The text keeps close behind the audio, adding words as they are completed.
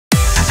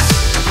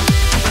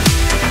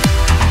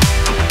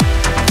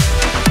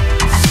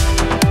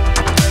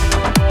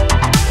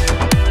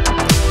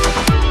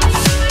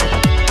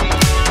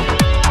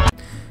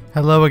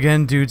Hello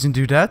again, dudes and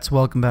dudettes.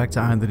 Welcome back to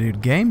I'm the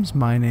Dude Games.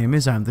 My name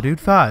is I'm the Dude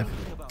 5.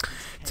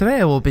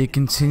 Today I will be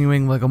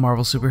continuing LEGO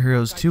Marvel Super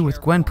Heroes 2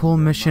 with Gwenpool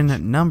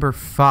mission number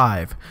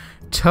 5,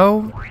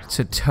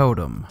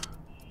 Toe-To-Totem.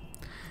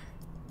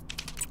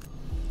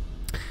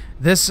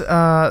 This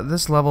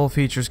level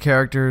features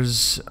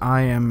characters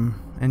I am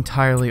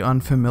entirely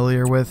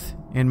unfamiliar with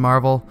in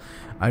Marvel.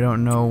 I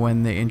don't know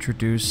when they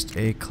introduced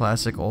a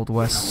classic Old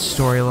West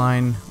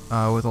storyline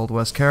with Old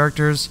West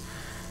characters.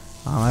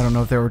 I don't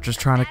know if they were just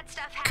trying to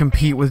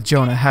compete with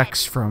Jonah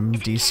Hex from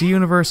DC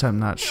Universe, I'm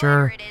not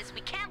sure.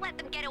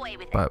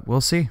 But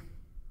we'll see.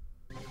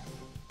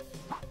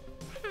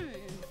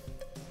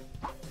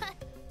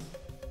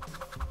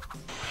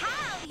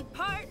 Howdy,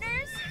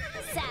 partners!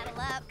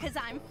 Saddle up, cause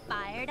I'm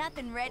fired up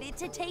and ready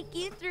to take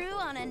you through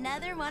on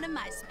another one of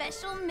my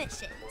special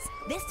missions.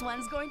 This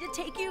one's going to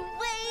take you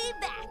way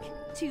back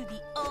to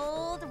the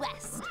Old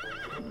West.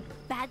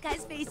 Bad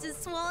guys' faces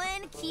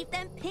swollen, keep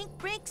them pink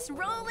bricks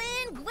rolling.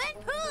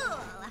 Gwenpool!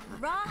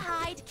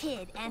 Rawhide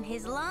Kid and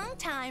his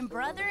longtime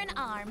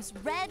brother-in-arms,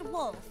 Red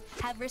Wolf,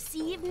 have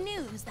received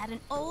news that an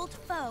old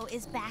foe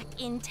is back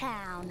in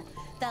town.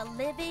 The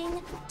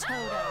living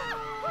Totem.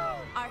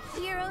 Our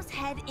heroes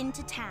head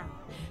into town.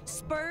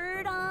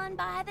 Spurred on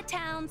by the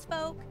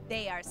townsfolk,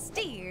 they are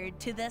steered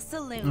to the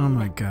saloon. Oh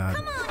my god.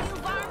 Come on, you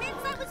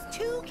varmints! That was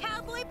 2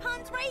 cowboy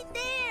puns right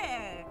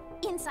there!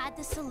 Inside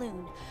the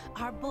saloon,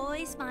 our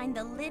boys find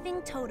the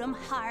living Totem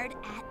hard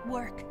at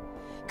work.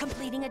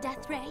 Completing a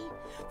death ray?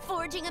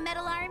 Forging a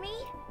metal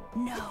army?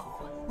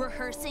 No.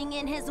 Rehearsing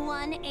in his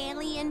one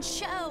alien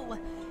show.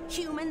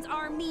 Humans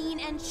are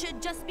mean and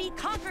should just be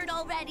conquered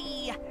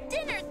already.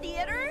 Dinner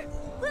theater?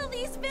 Will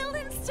these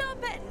villains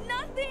stop at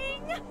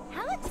nothing?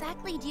 How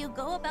exactly do you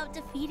go about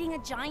defeating a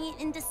giant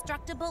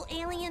indestructible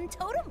alien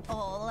totem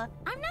pole?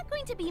 I'm not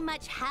going to be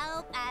much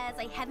help as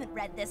I haven't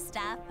read this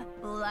stuff.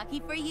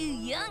 Lucky for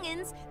you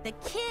youngins, the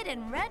Kid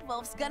and Red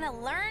Wolf's gonna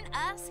learn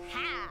us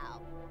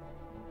how.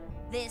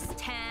 This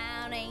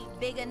town ain't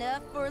big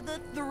enough for the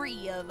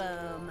 3 of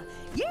them.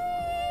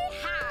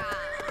 Yeehaw!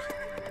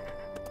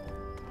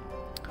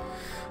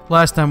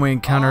 Last time we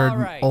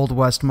encountered Old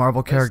West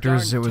Marvel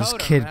characters, it was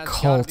Kid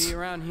Colt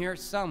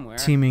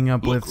teaming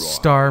up with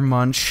Star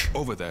Munch.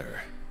 Over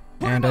there.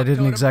 And I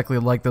didn't exactly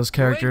like those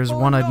characters.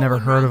 One, I'd never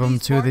heard of them.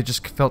 2, they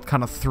just felt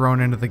kind of thrown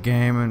into the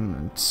game,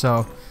 and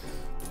so...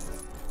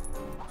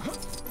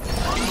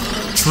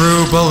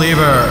 True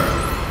believer!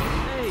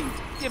 Hey,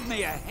 give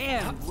me a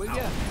hand, will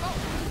ya?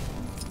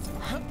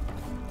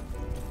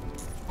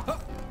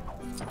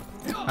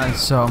 And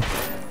so,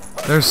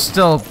 there's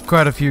still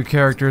quite a few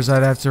characters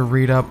I'd have to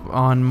read up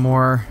on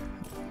more.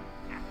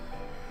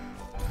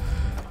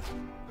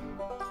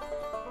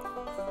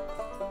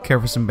 Care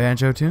for some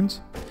banjo tunes?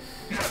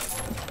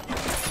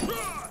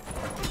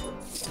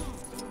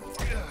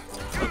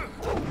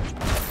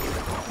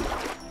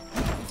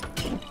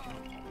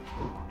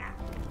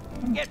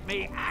 Get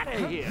me out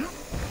of here!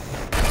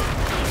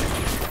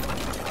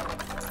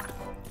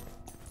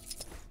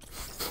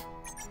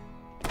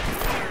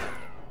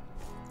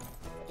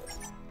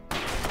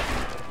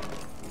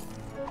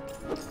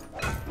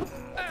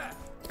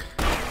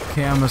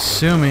 Okay, I'm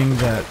assuming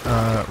that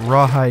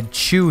Rawhide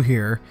Chew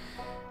here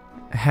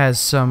has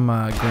some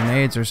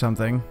grenades or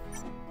something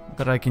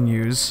that I can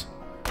use.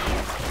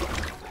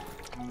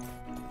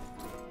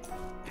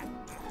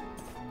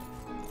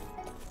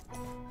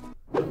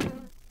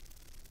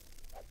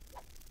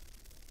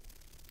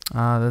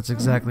 That's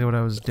exactly what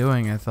I was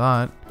doing, I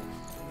thought.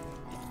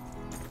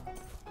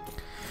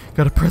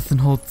 Gotta press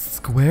and hold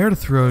square to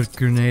throw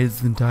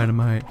grenades and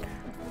dynamite.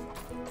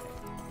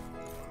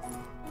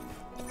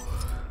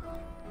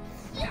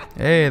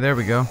 Hey, there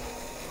we go.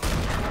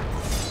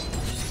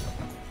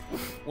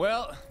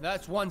 Well,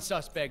 that's one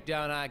suspect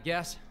down, I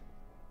guess.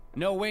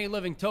 No way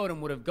living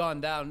Totem would have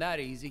gone down that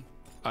easy.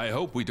 I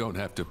hope we don't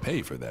have to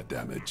pay for that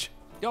damage.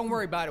 Don't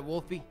worry about it,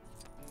 Wolfie.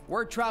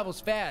 Word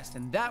travels fast,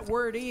 and that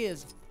word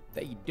is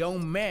that you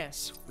don't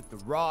mess with the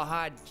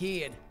Rawhide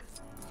Kid.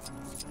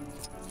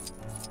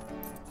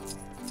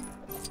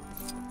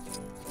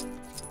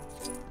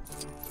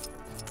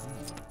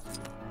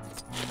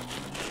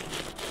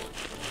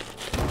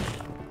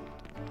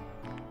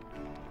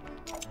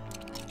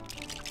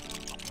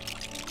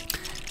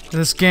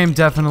 This game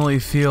definitely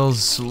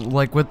feels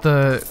like with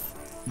as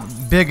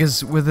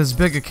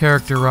big a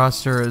character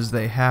roster as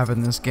they have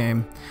in this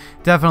game,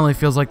 definitely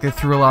feels like they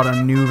threw a lot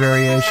of new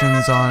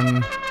variations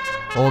on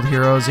old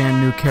heroes and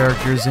new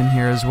characters in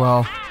here as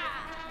well.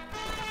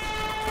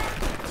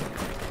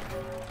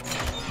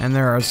 And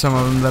there are some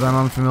of them that I'm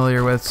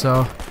unfamiliar with,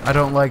 so I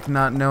don't like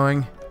not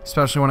knowing,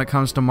 especially when it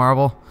comes to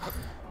Marvel.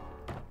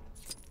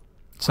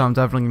 So I'm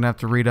definitely gonna have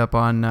to read up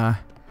on a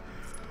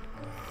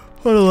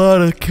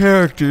lot of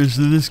characters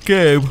in this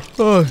game.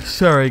 Oh,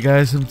 sorry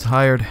guys, I'm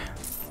tired.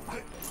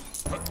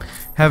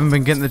 Haven't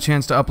been getting the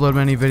chance to upload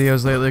many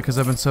videos lately because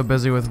I've been so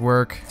busy with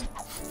work.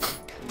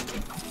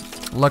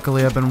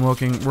 Luckily, I've been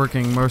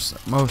working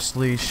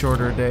mostly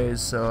shorter days,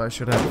 so I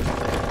should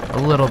have a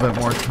little bit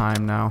more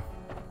time now.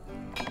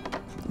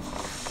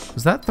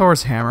 Was that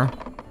Thor's hammer?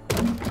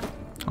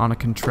 On a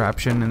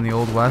contraption in the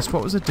Old West?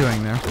 What was it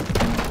doing there?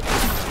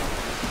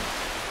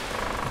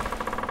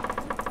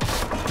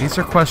 These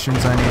are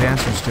questions I need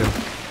answers to.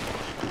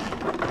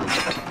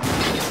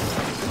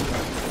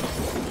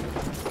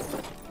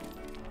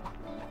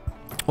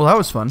 Well, that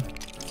was fun.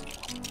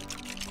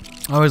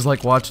 I always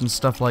like watching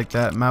stuff like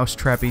that,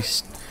 mouse-trappy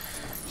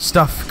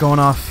stuff going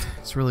off.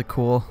 It's really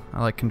cool.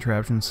 I like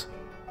contraptions.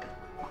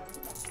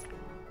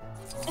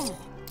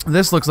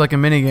 This looks like a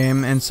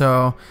minigame, and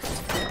so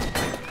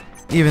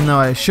even though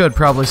I should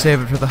probably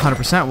save it for the 100%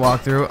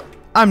 walkthrough,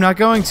 I'm not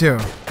going to.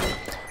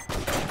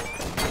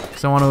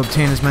 Because I want to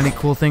obtain as many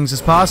cool things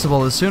as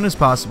possible, as soon as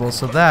possible,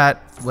 so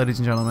that, ladies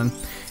and gentlemen,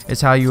 is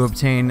how you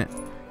obtain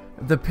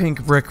the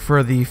pink brick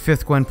for the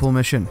 5th Gwenpool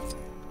mission.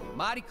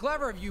 Mighty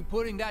clever of you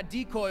putting that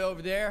decoy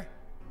over there.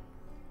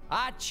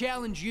 I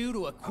challenge you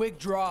to a quick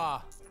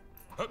draw.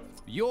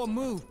 Your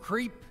move,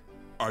 creep.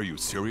 Are you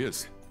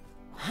serious?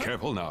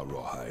 Careful now,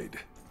 Rawhide.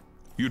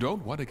 You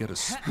don't want to get a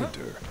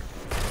splinter.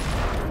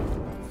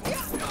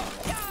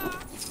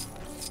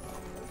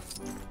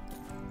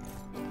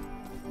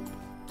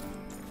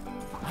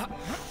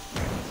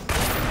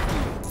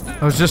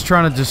 I was just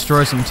trying to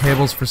destroy some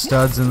tables for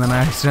studs, and then I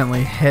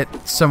accidentally hit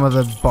some of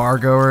the bar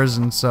goers,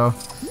 and so...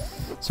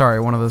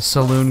 Sorry, one of the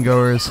saloon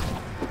goers.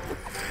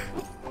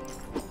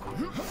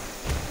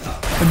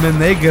 And then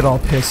they get all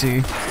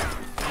pissy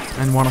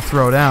and want to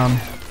throw down.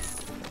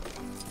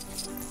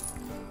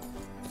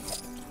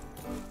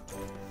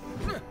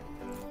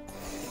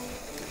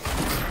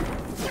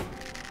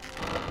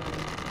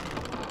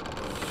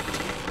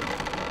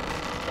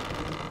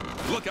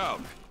 Look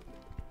out!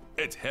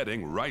 It's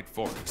heading right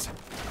for us.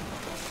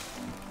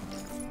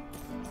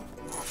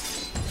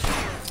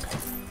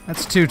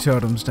 That's 2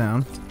 totems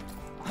down.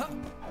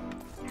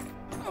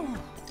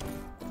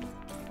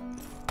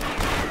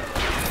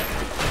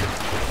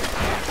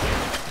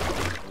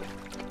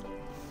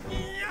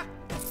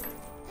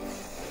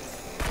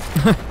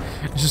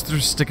 Just threw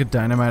a stick of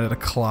dynamite at a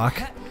clock.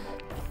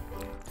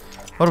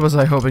 What was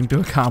I hoping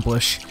to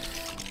accomplish?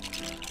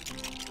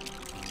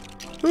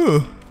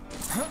 Ooh.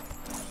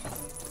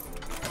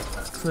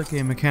 Looks like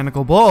a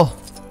mechanical bull.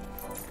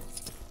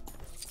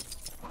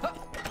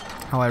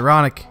 How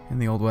ironic in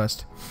the Old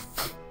West.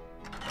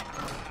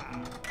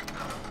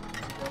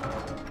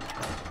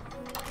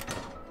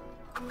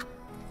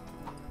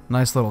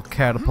 Nice little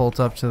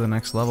catapult up to the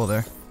next level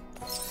there.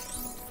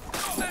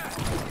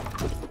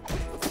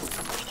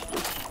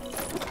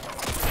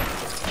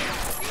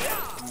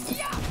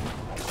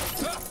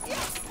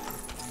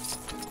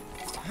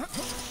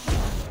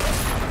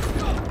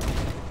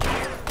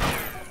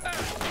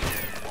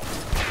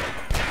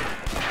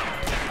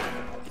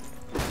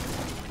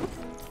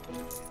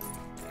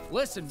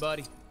 Listen,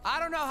 buddy, I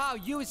don't know how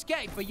you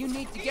escaped, but you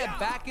need to get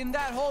back in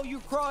that hole you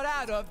crawled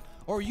out of,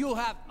 or you'll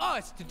have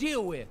us to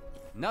deal with.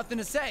 Nothing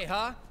to say,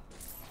 huh?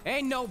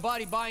 Ain't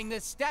nobody buying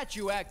this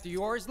statue act of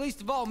yours,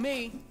 least of all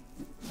me.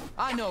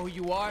 I know who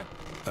you are.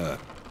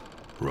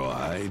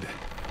 Rawhide?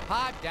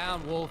 Pipe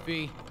down,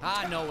 Wolfie.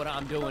 I know what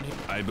I'm doing here.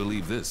 I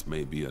believe this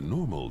may be a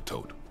normal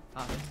totem.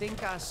 I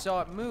think I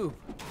saw it move.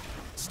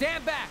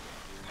 Stand back!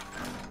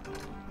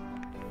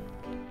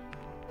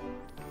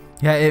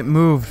 Yeah, it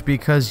moved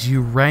because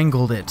you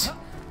wrangled it,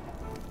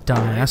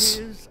 dumbass.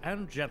 Ladies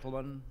and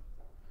gentlemen,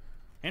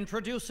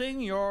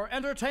 introducing your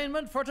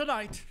entertainment for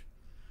tonight.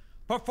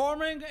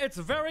 Performing its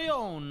very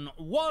own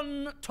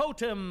One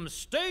Totem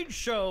stage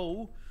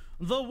show,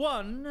 the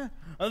one,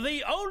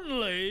 the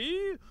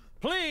only.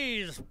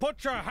 Please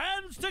put your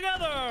hands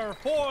together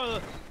for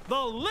the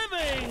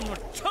Living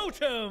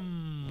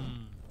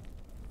Totem.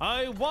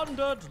 I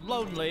wandered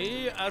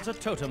lonely as a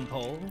totem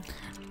pole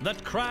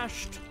that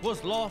crashed,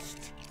 was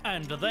lost,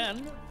 and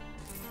then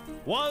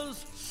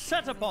was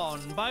set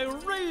upon by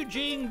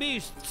raging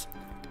beasts,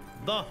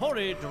 the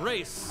horrid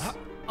race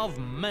of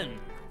men.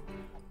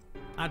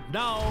 And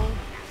now,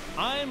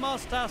 I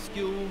must ask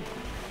you,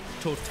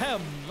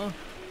 totem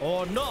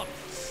or not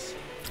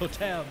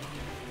totem?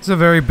 It's a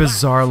very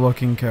bizarre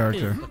looking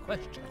character.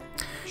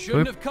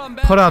 Shouldn't We have come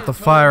back put out here, the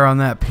Totem. fire on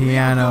that We have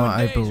piano, no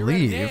I danger at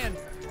believe. hand.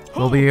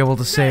 We'll be able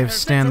to save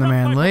Stan the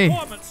Man Lee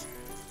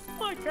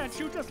Why can't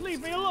you just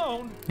leave me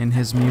alone? in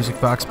his music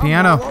box I'm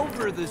piano. all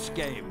over this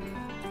game.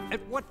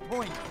 At what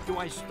point do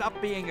I stop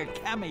being a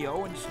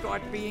cameo and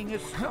start being a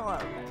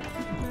star?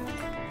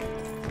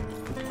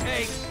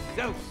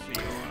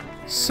 Excelsior!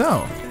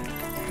 So,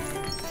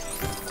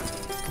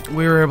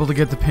 we were able to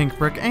get the pink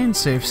brick and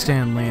save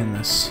Stan Lee in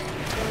this.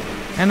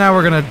 And now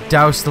we're gonna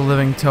douse the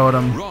living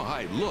totem,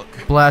 Rawhide, look!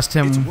 blast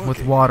him It's with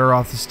working. water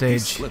off the He's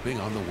stage. slipping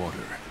on the water.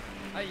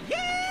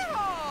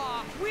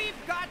 Yeah! We've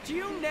got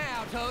you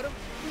now, Totem.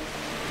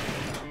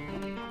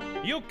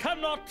 You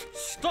cannot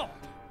stop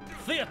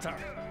theater.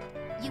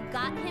 You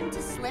got him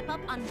to slip up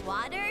on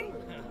water?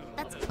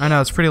 That's I know,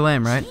 it's pretty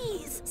lame, right?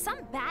 Jeez, some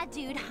bad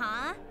dude,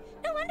 huh?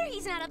 No wonder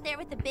he's not up there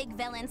with the big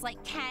villains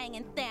like Kang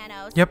and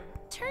Thanos.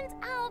 Yep. Turns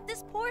out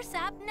this poor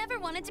sap never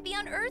wanted to be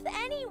on Earth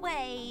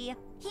anyway.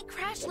 He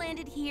crash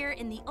landed here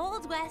in the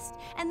Old West,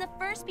 and the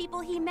first people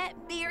he met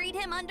buried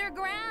him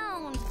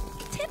underground.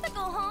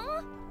 Typical,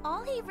 huh?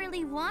 All he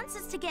really wants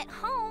is to get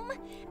home,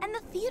 and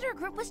the theater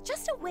group was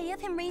just a way of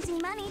him raising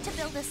money to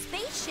build a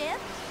spaceship.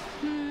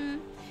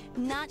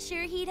 Not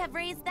sure he'd have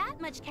raised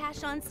that much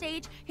cash on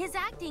stage. His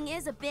acting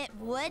is a bit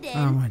wooden.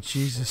 Oh my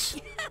Jesus.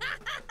 Get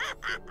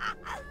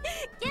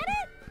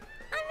it?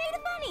 I made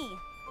it funny.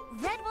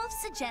 Red Wolf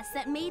suggests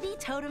that maybe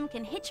Totem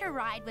can hitch a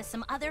ride with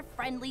some other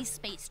friendly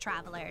space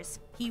travelers.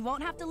 He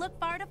won't have to look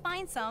far to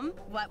find some,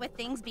 what with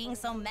things being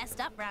so messed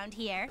up around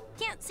here.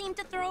 Can't seem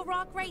to throw a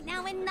rock right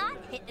now and not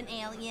hit an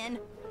alien.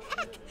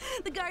 Heck,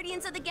 the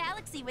Guardians of the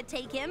Galaxy would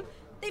take him.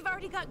 They've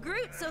already got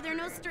Groot, so they're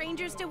no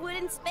strangers to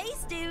wooden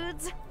space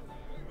dudes.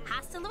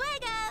 Hasta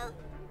luego!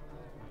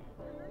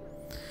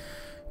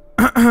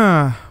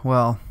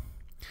 Well,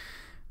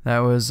 that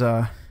was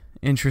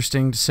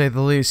interesting to say the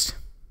least.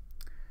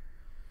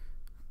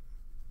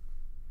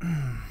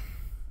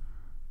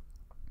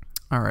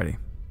 Alrighty.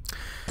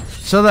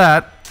 So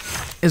that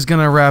is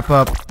gonna wrap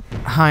up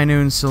High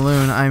Noon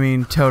Saloon, I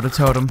mean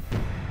Toe-To-Totem.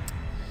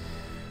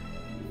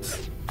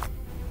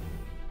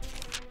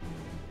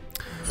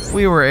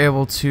 We were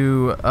able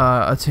to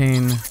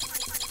attain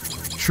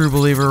True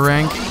Believer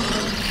rank,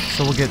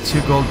 so we'll get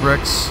 2 gold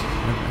bricks.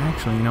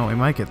 Actually, you know, we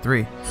might get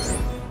 3.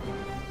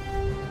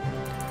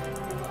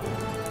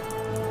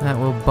 That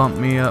will bump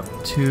me up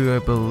to, I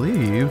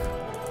believe,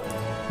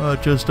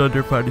 just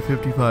under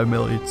 55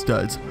 million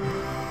studs.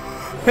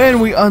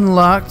 And we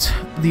unlocked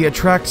the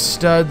Attract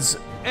Studs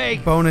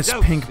bonus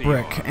pink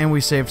brick, and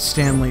we saved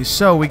Stanley.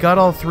 So we got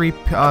all 3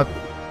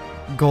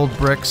 gold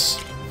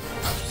bricks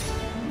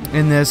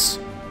in this.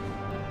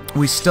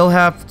 We still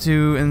have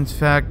to, in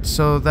fact,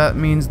 so that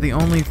means the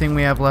only thing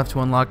we have left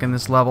to unlock in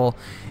this level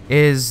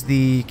is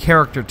the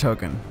character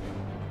token.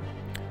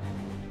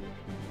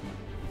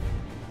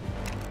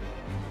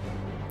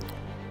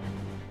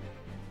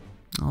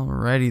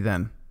 Alrighty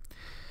then.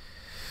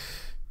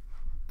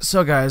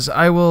 So guys,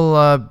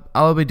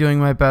 I'll be doing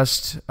my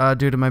best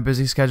due to my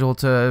busy schedule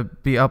to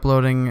be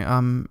uploading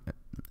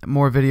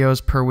more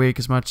videos per week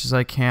as much as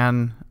I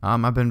can.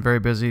 I've been very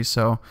busy,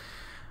 so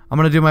I'm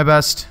gonna do my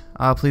best.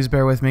 Please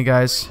bear with me,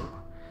 guys.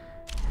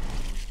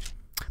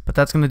 But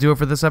that's gonna do it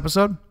for this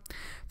episode.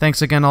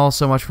 Thanks again all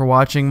so much for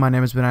watching. My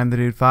name has been I'm the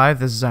Dude 5.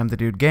 This is I'm the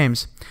Dude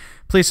Games.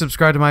 Please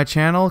subscribe to my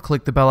channel,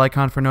 click the bell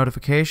icon for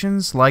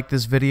notifications, like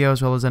this video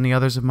as well as any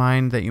others of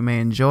mine that you may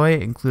enjoy,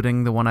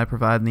 including the one I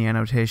provide in the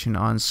annotation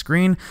on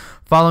screen.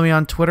 Follow me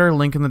on Twitter,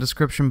 link in the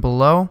description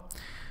below.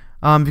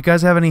 If you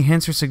guys have any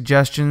hints or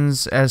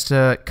suggestions as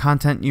to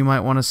content you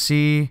might want to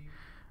see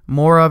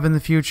more of in the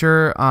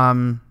future,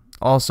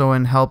 also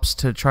in helps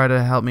to try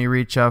to help me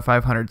reach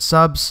 500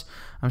 subs.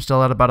 I'm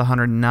still at about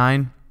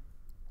 109.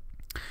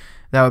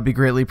 That would be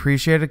greatly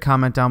appreciated.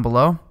 Comment down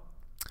below.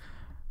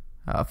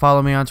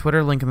 Follow me on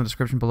Twitter, link in the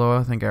description below.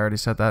 I think I already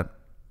said that,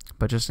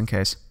 but just in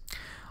case.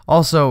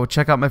 Also,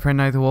 check out my friend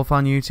Night the Wolf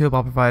on YouTube.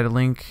 I'll provide a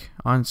link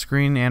on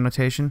screen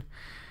annotation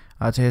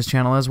to his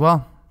channel as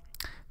well.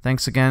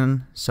 Thanks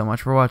again so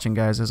much for watching,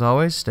 guys. As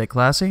always, stay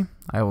classy.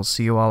 I will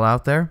see you all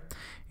out there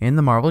in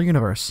the Marvel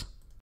Universe.